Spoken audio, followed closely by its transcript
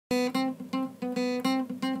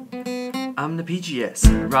I'm the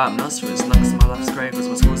PGS, rhyme nurseries, knocks my life's great because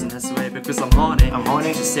my school's in way because I'm horny.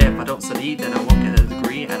 Just say if I don't study, then I won't get a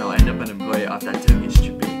degree and I'll end up unemployed off that Turkish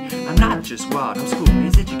chippy. I'm not just wild, I'm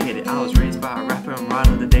school-based educated. I was raised by a rapper and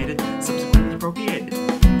Rhino the dated, subsequently procreated.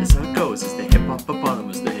 That's how it goes, it's the hip-hop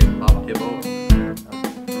eponymous, the hip-hop hippo.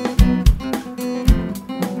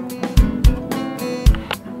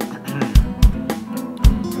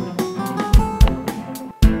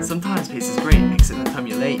 Sometimes pace is great, except the time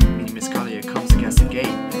you're late. Meaning Miss Collier comes to gas the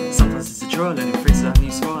gate. Sometimes it's a chore, learning phrases that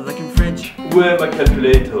new sword like in French. Where my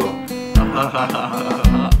calculator? Yeah,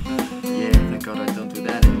 thank God I don't do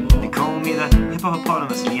that anymore. They call me the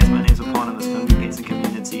hip-hop-eponymous, and yes, my name's eponymous. From the pizza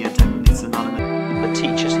community, yeah, technically synonymous. The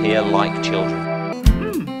teachers here like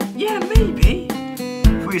children. Yeah, maybe.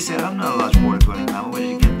 Before you say it, I'm not a large water-dwelling mammal. Where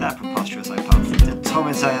did you get that preposterous hypothesis? Did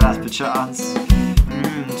Tommy tell you that perchance?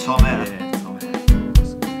 Tommy. Yeah.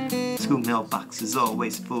 School mailbox is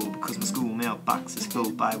always full because my school mailbox is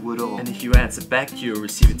filled by woodall. And if you answer back, you'll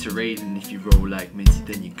receive a tirade. And if you roll like Minty,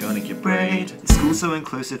 then you're gonna get brayed. The school's so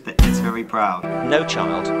inclusive that it's very proud. No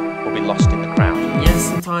child will be lost in the crowd. Yes,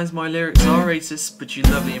 sometimes my lyrics are racist, but you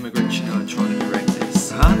lovely immigrants, you know I'm trying to correct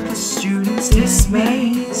this. Hunt the students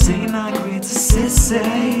dismay, say my grades are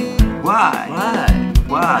sissy. Why?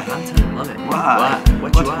 Why? I'm telling you, Why?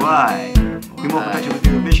 Why? Be more productive with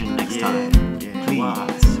your revision next time.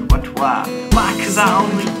 Please. Why? Cause I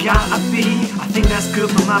only got a B. I think that's good,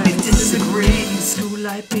 but mommy disagree. School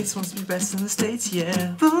life pace wants to be best in the States,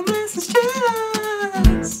 yeah. Full message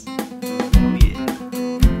chance. Oh yeah.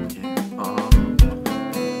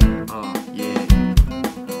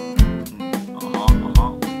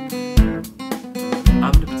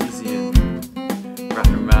 I'm the Patesian,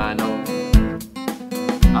 rapping Rhino.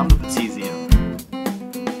 I'm the Patesian,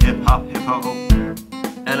 hip-hop, hippo.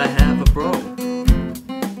 And I have a bro.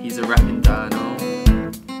 He's a rapping dino.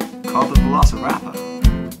 Called the Velociraptor.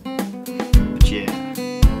 But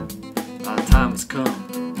yeah, our time has come.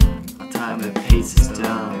 Our time and pace is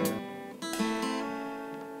done.